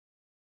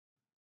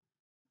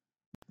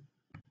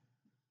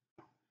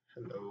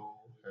Hello,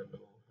 hello,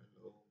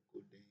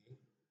 good day.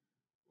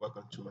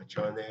 Welcome to my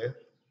channel.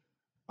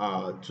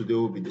 Today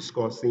we'll be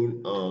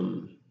discussing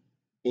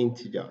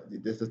integer, the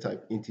data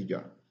type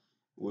integer.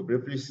 We'll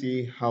briefly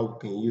see how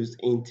we can use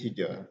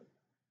integer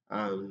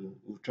and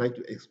we'll try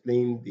to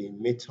explain the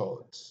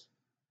methods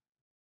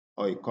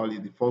or you call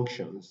it the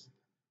functions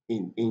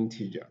in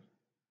integer.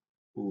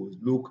 We'll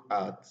look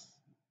at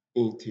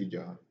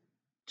integer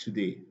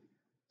today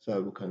so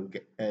that we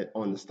can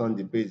understand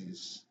the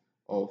basis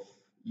of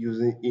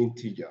using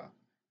integer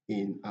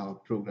in our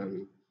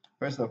programming.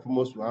 First and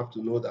foremost, we have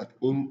to know that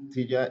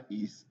integer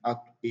is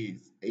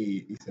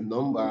a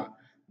number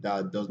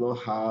that does not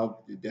have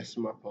the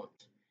decimal point.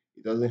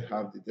 It doesn't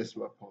have the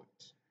decimal point.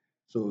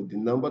 So the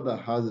number that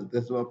has a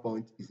decimal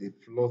point is a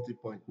floating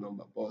point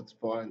number, but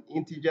for an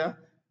integer,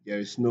 there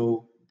is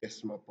no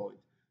decimal point.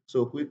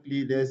 So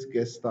quickly, let's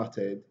get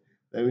started.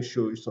 Let me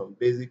show you some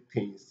basic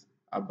things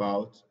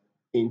about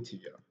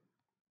integer.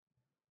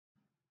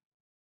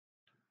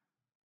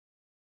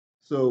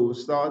 So we'll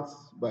start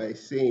by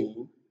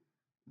saying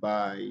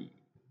by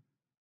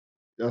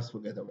just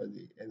forget about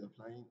the end of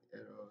line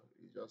error.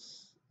 It's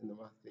just a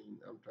normal thing.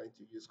 I'm trying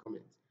to use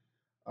comments.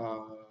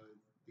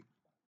 The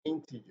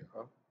integer.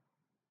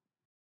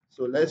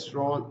 So let's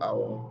run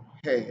our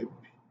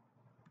help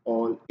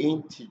on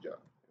integer.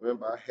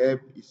 Remember, help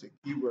is a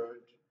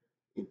keyword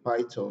in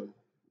Python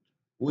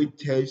which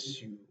tells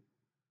you,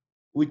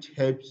 which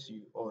helps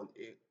you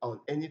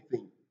on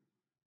anything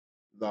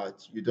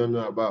that you don't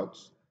know about.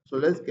 So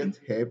let's get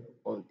help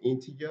on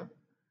integer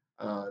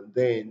and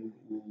then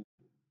we'll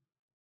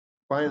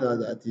find out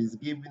that it's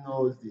giving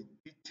us the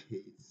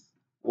details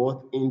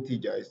what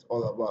integer is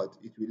all about.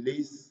 It will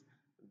list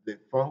the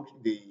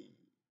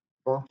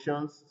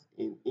functions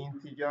in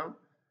integer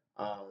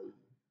and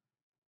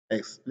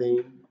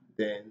explain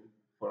them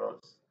for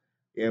us.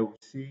 Here we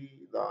see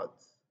that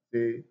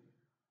the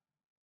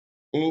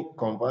int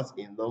converts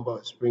a number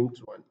of string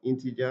to an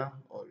integer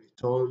or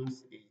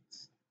returns it.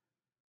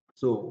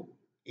 So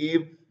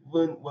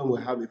even when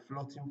we have a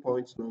floating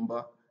point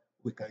number,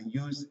 we can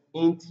use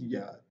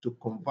integer to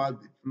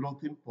convert the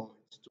floating point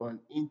to an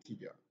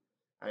integer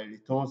and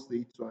returns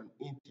it to an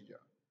integer.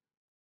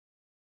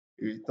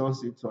 It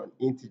returns it to an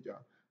integer.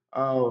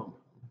 Um,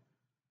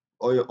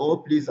 on your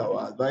own, please, I will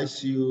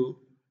advise you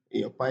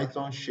in your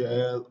Python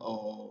shell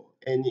or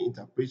any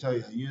interpreter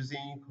you're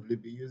using, could you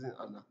be using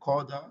an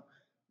accorder?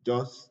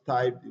 Just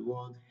type the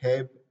word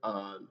help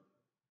and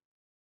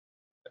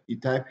you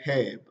type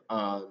help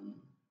and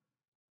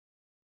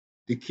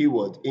the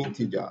keyword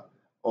integer,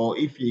 or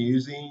if you're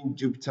using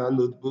Jupyter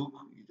Notebook,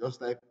 you just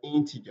type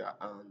integer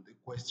and the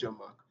question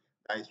mark.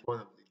 That is one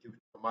of the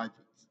Jupyter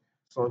magics.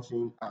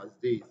 Something as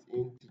this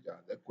integer,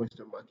 the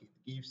question mark, it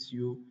gives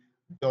you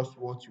just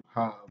what you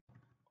have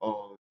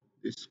on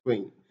the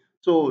screen.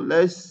 So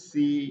let's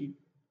see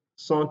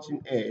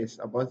something else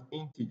about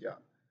integer.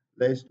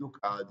 Let's look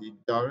at the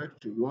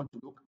directory. We want to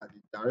look at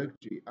the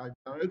directory. A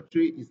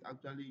directory is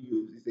actually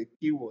used, it's a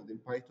keyword in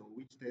Python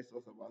which tells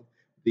us about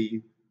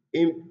the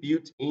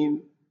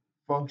built-in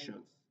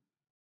functions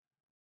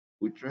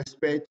with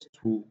respect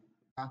to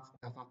that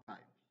data type.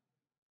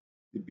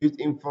 The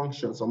built-in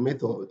functions or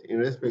method in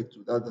respect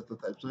to that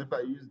data type. So if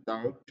I use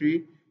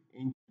directory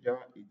integer,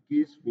 it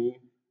gives me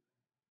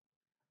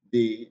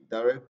the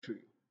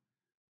directory.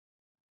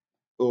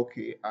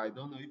 Okay, I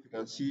don't know if you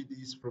can see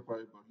this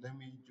properly, but let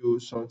me do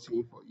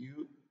something for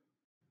you.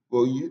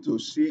 For you to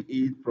see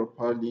it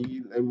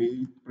properly, let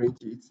me print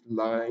it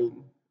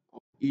line on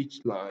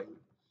each line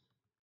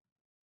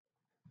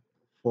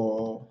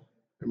for,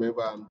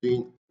 remember I'm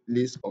doing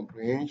list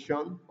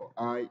comprehension for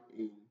I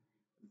in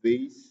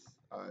this.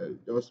 I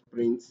just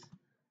print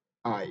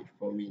I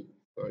for me.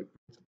 So I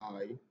print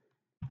I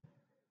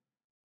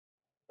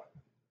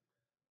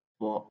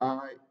for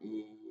I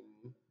in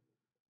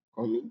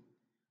coming,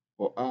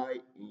 for I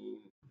in,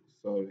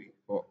 sorry,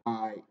 for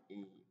I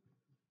in,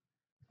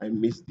 I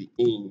missed the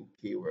in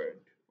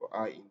keyword. For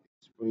I in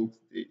this, print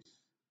this,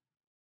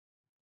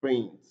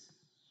 print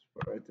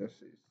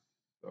parentheses,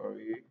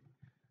 sorry,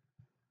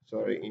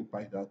 in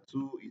Python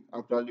 2 it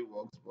actually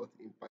works, but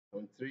in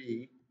Python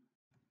 3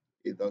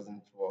 it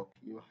doesn't work.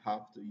 You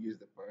have to use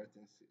the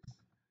parentheses.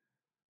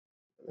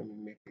 Let me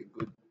make a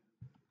good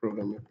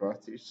programming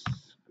practice.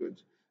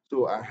 Good.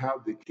 So I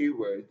have the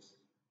keywords,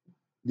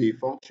 the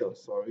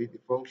functions, sorry, the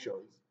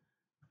functions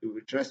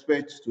with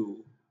respect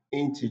to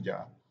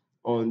integer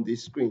on the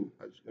screen.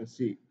 As you can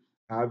see,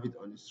 I have it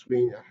on the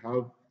screen. I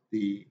have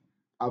the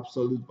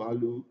absolute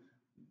value.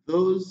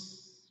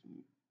 Those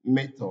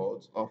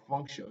methods or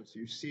functions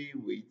you see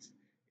with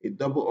a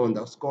double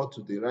underscore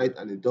to the right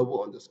and a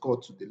double underscore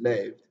to the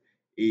left,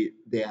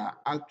 they are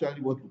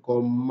actually what we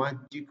call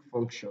magic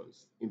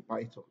functions in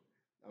Python.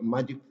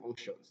 Magic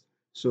functions.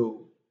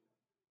 So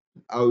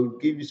I will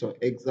give you some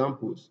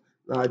examples.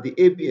 Now, the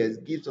ABS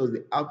gives us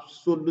the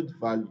absolute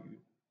value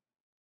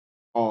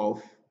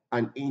of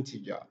an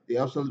integer, the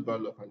absolute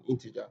value of an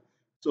integer.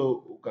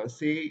 So we can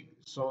say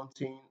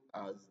something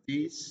as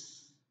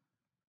this.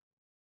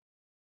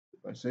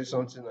 We can say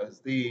something as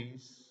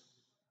this.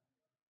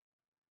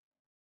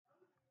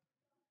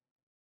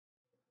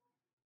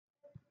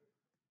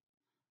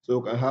 So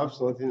we can have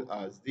something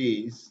as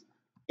this: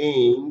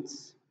 int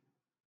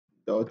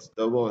dot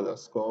double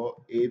underscore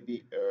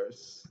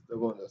abs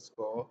double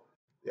underscore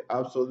the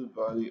absolute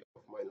value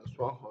of minus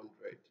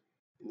 100.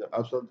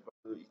 Absolute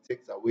value, it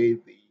takes away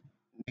the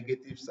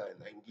negative sign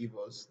and give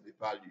us the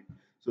value.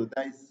 So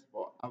that is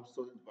for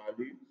absolute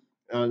value.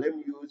 Now let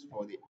me use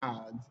for the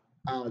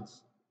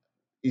adds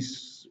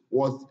is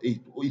what it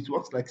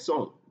works like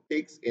sum. It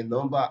takes a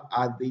number,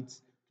 add it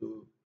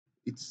to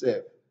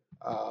itself.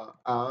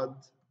 Add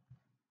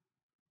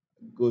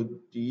go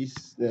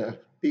this,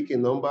 pick a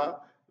number,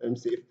 let me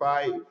say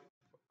 5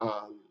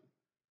 and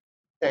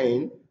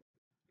 10.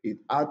 It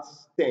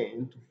adds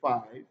 10 to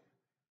 5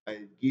 and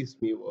it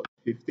gives me what?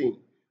 15.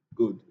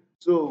 Good.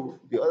 So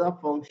the other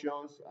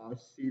functions are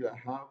still I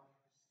have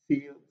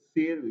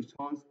seal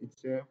returns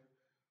itself.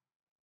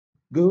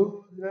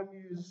 Good. Let me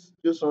use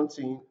just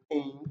something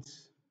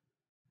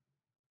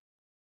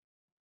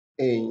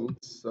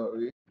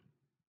sorry.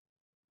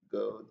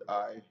 Good.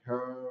 I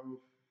have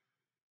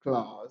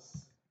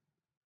class.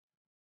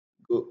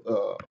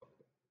 Go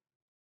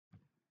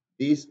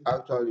this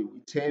actually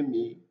will tell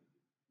me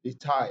the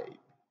type.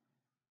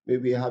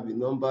 Maybe you have a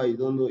number, you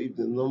don't know if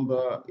the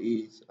number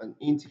is an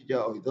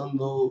integer, or you don't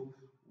know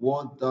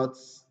what that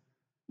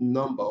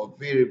number or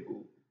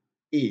variable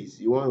is.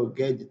 You want to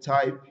get the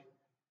type,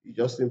 you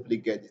just simply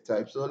get the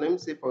type. So let me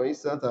say, for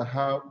instance, I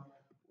have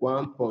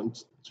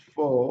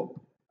 1.4.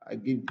 I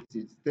give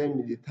it, tell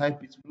me the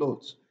type is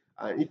float.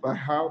 And if I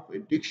have a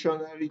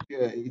dictionary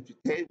there, it will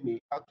tell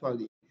me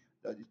actually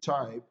that the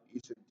type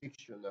is a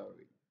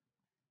dictionary.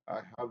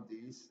 I have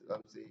this, let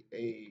me say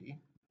A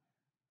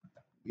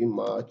in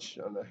March,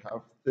 and I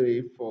have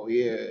 3 4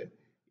 here.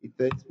 It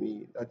tells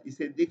me that it's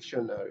a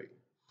dictionary.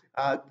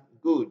 Uh,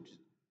 Good.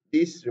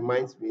 This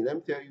reminds me, let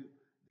me tell you,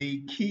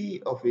 the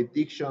key of a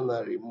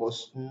dictionary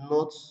must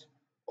not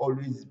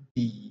always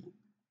be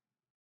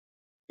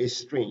a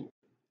string.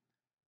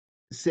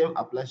 The same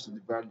applies to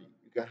the value.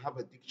 You can have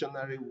a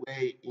dictionary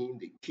wherein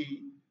the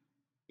key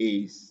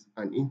is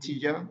an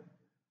integer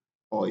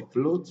or a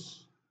float,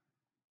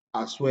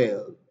 as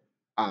well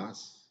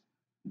as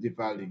the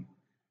value,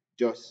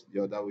 just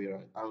the other way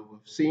around. And we've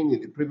seen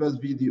in the previous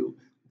video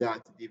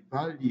that the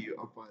value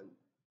of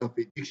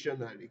a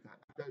dictionary can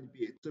actually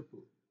be a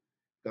tuple.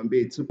 Can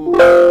be a tuple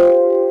like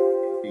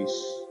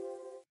this.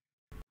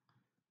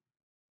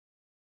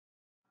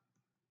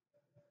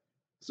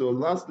 So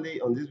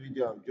lastly, on this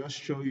video, I'll just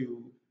show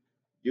you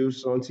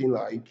use something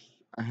like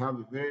I have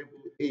a variable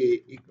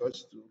a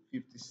equals to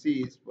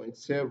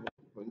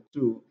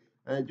 56.7.2,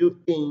 and I do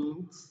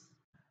int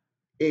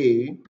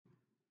a.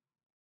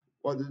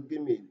 What does it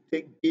give me?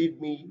 Give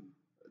me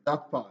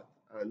that part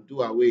and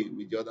do away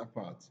with the other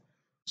part.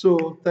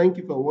 So thank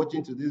you for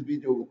watching to this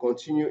video. We'll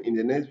continue in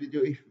the next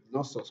video. If you've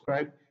not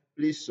subscribed,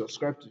 please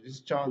subscribe to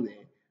this channel,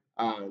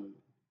 and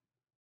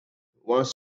once